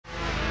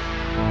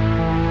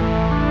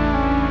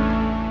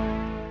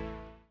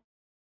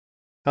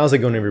How's it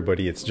going,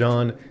 everybody? It's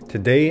John.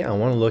 Today I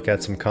want to look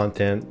at some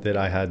content that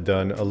I had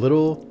done a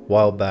little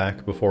while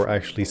back before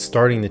actually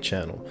starting the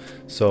channel.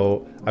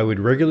 So I would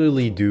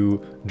regularly do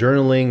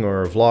journaling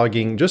or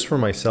vlogging just for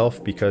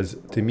myself because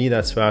to me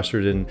that's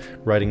faster than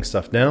writing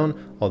stuff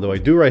down. Although I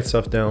do write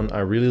stuff down, I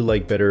really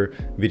like better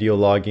video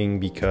logging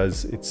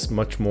because it's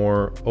much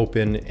more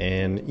open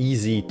and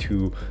easy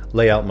to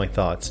lay out my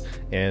thoughts.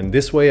 And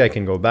this way I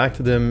can go back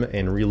to them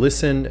and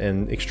re-listen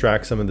and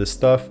extract some of this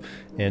stuff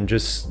and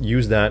just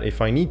use that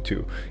if I need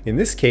to. In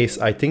this case,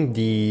 I think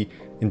the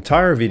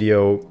entire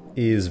video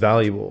is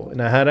valuable,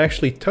 and I had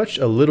actually touched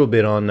a little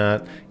bit on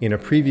that in a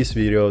previous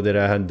video that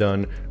I had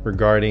done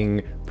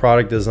regarding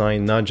product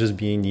design not just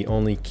being the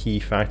only key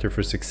factor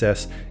for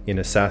success in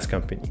a SaaS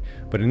company.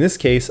 But in this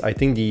case, I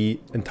think the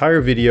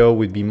entire video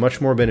would be much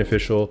more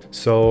beneficial.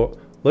 So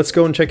let's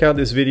go and check out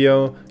this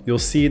video. You'll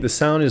see the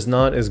sound is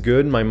not as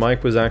good. My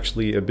mic was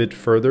actually a bit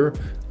further,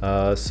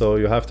 so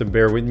you'll have to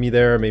bear with me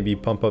there, maybe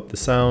pump up the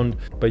sound,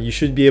 but you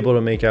should be able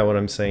to make out what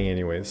I'm saying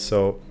anyways.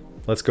 So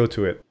let's go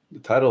to it. The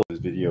title of this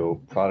video,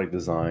 Product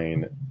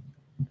Design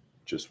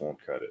Just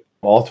Won't Cut It.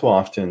 All too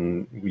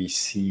often, we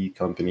see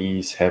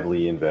companies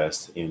heavily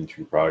invest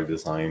into product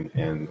design,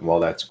 and while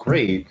that's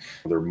great,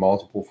 there are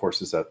multiple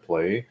forces at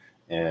play,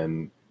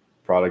 and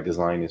product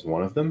design is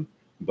one of them.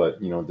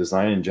 But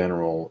design in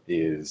general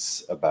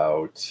is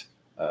about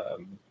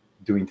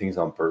doing things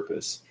on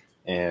purpose.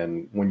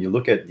 And when you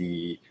look at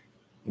the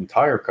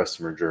entire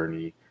customer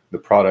journey, the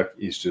product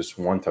is just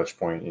one touch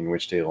point in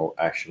which they'll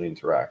actually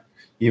interact.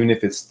 Even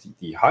if it's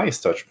the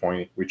highest touch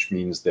point, which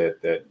means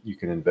that you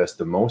can invest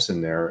the most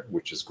in there,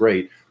 which is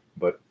great.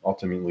 But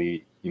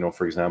ultimately,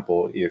 for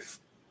example, if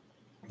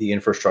the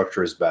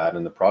infrastructure is bad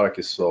and the product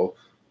is slow,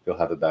 they'll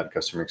have a bad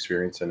customer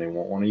experience and they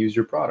won't want to use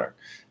your product.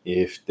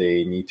 If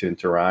they need to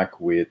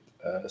interact with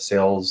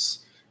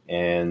sales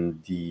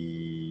and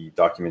the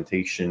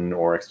documentation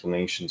or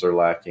explanations are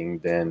lacking,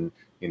 then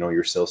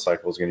your sales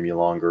cycle is going to be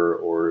longer,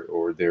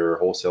 or their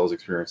whole sales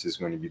experience is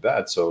going to be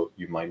bad. So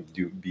you might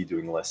be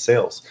doing less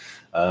sales.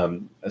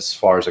 As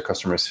far as a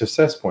customer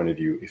success point of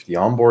view, if the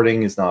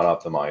onboarding is not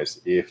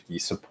optimized, if the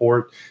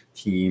support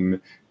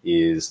team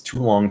is too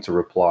long to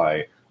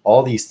reply,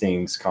 all these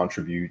things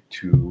contribute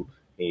to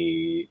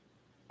a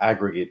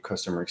aggregate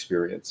customer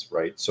experience,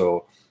 right?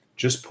 So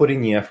just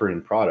putting the effort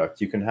in product,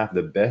 you can have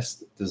the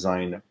best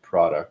design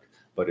product,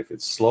 but if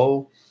it's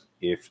slow,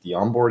 if the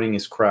onboarding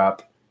is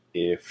crap,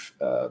 if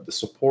the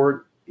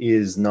support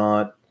is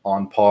not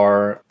on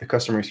par, the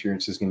customer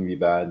experience is going to be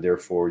bad.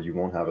 Therefore, you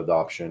won't have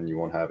adoption, you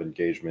won't have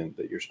engagement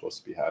that you're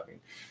supposed to be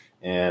having.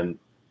 And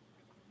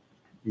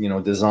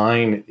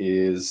design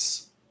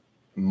is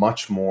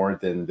much more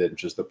than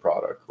just the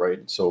product,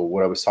 right? So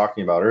what I was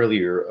talking about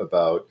earlier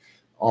about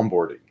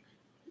onboarding,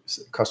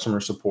 customer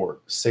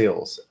support,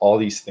 sales, all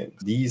these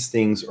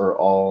things are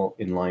all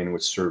in line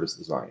with service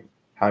design,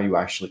 how you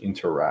actually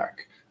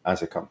interact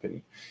as a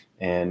company.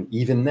 And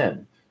even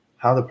then,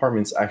 how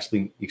departments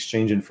actually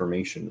exchange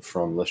information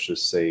from, let's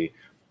just say,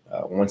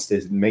 once they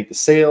make the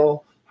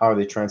sale, how are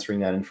they transferring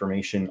that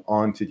information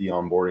onto the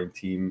onboarding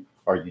team?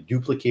 Are you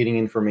duplicating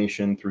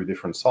information through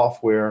different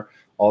software?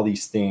 All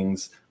these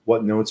things,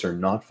 what notes are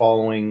not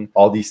following,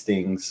 all these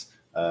things,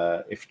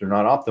 if they're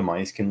not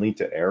optimized, can lead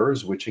to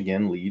errors, which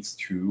again leads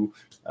to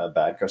a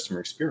bad customer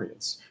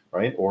experience,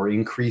 right? Or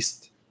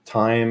increased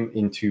time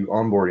into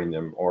onboarding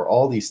them, or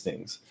all these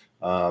things.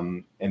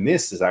 And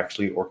this is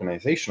actually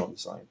organizational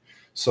design.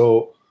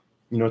 So,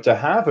 to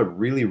have a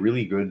really,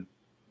 really good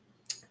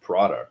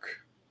product,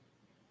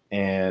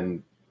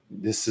 and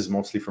this is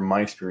mostly from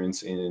my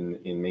experience in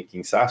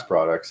making SaaS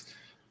products,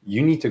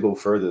 you need to go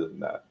further than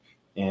that.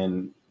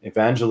 And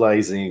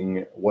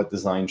evangelizing what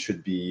design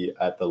should be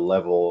at the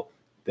level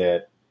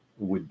that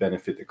would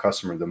benefit the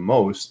customer the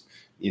most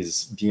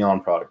is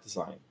beyond product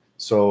design.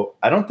 So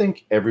I don't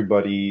think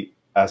everybody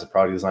as a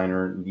product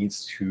designer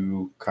needs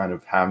to kind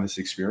of have this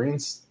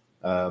experience.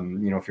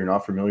 If you're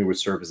not familiar with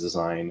service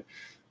design,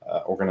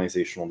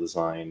 organizational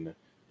design,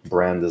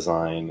 brand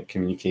design,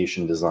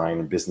 communication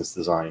design, business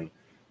design,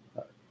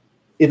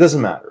 it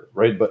doesn't matter,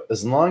 right? But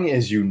as long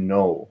as you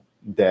know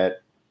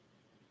that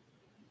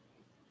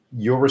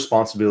your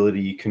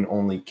responsibility can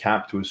only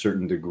cap to a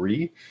certain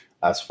degree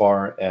as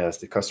far as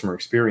the customer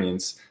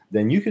experience,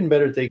 then you can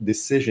better take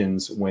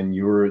decisions when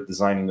you're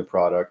designing the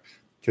product,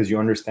 because you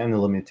understand the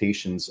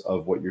limitations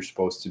of what you're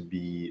supposed to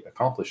be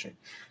accomplishing.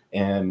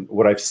 And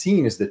what I've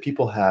seen is that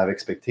people have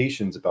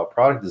expectations about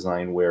product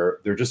design where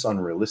they're just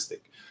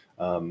unrealistic.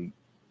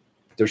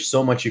 There's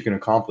so much you can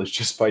accomplish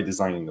just by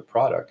designing the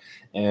product.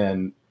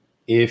 And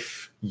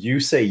if you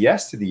say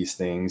yes to these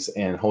things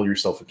and hold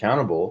yourself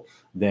accountable,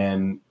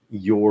 then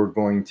you're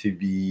going to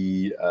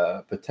be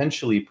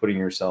potentially putting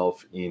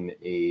yourself in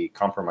a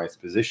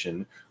compromised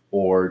position,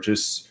 or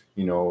just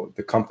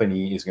the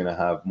company is going to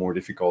have more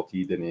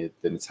difficulty than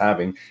it's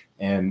having,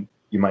 and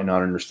you might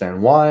not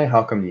understand why.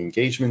 How come the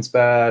engagement's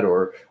bad,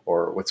 or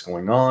what's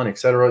going on,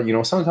 etc.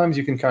 Sometimes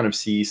you can kind of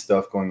see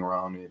stuff going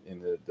around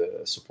in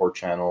the support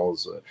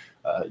channels.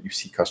 You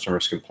see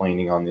customers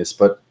complaining on this,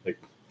 but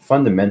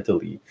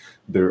fundamentally,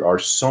 there are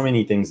so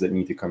many things that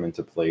need to come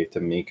into play to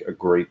make a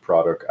great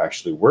product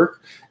actually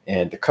work.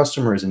 And the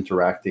customer is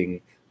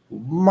interacting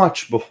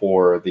much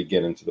before they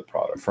get into the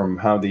product, from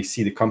how they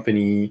see the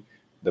company,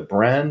 the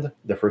brand,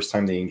 the first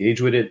time they engage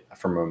with it,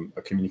 from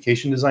a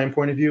communication design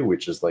point of view,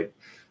 which is like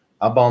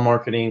outbound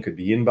marketing, could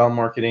be inbound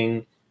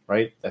marketing,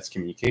 right? That's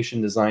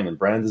communication design and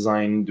brand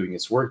design doing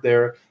its work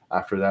there.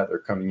 After that, they're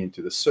coming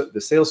into the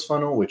sales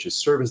funnel, which is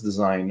service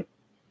design.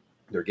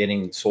 They're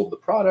getting sold the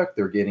product,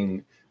 they're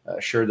getting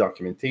shared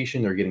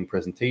documentation, they're getting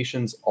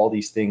presentations. All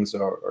these things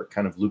are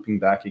kind of looping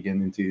back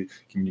again into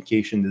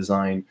communication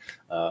design.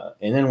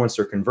 And then once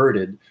they're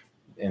converted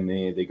and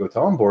they go to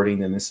onboarding,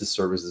 then this is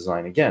service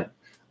design again.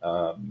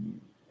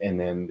 And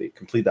then they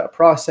complete that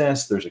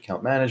process. There's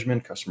account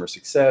management, customer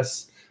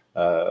success,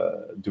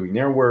 doing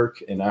their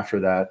work. And after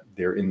that,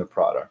 they're in the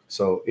product.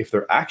 So if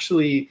they're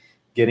actually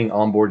getting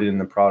onboarded in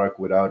the product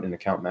without an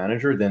account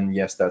manager, then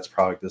yes, that's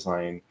product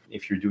design.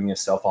 If you're doing a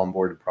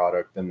self-onboarded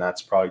product, then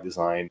that's product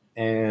design.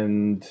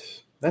 And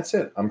that's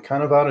it. I'm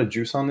kind of out of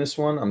juice on this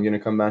one. I'm going to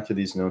come back to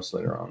these notes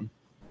later on.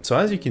 So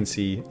as you can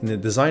see, in the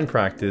design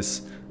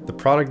practice, the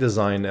product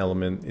design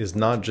element is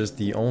not just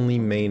the only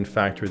main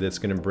factor that's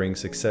going to bring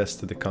success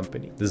to the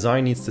company.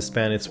 Design needs to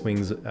span its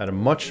wings at a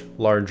much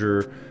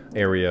larger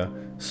area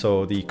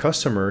so the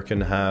customer can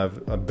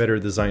have a better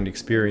designed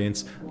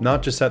experience,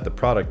 not just at the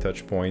product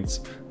touch points,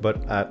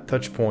 but at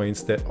touch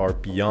points that are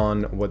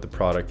beyond what the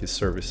product is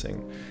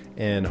servicing.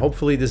 And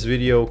hopefully this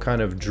video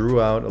kind of drew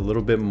out a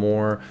little bit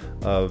more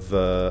of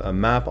a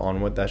map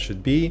on what that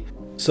should be.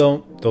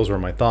 So those were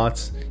my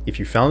thoughts. If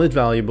you found it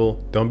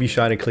valuable, don't be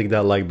shy to click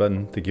that like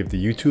button to give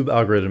the YouTube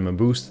algorithm a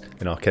boost,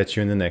 and I'll catch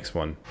you in the next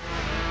one.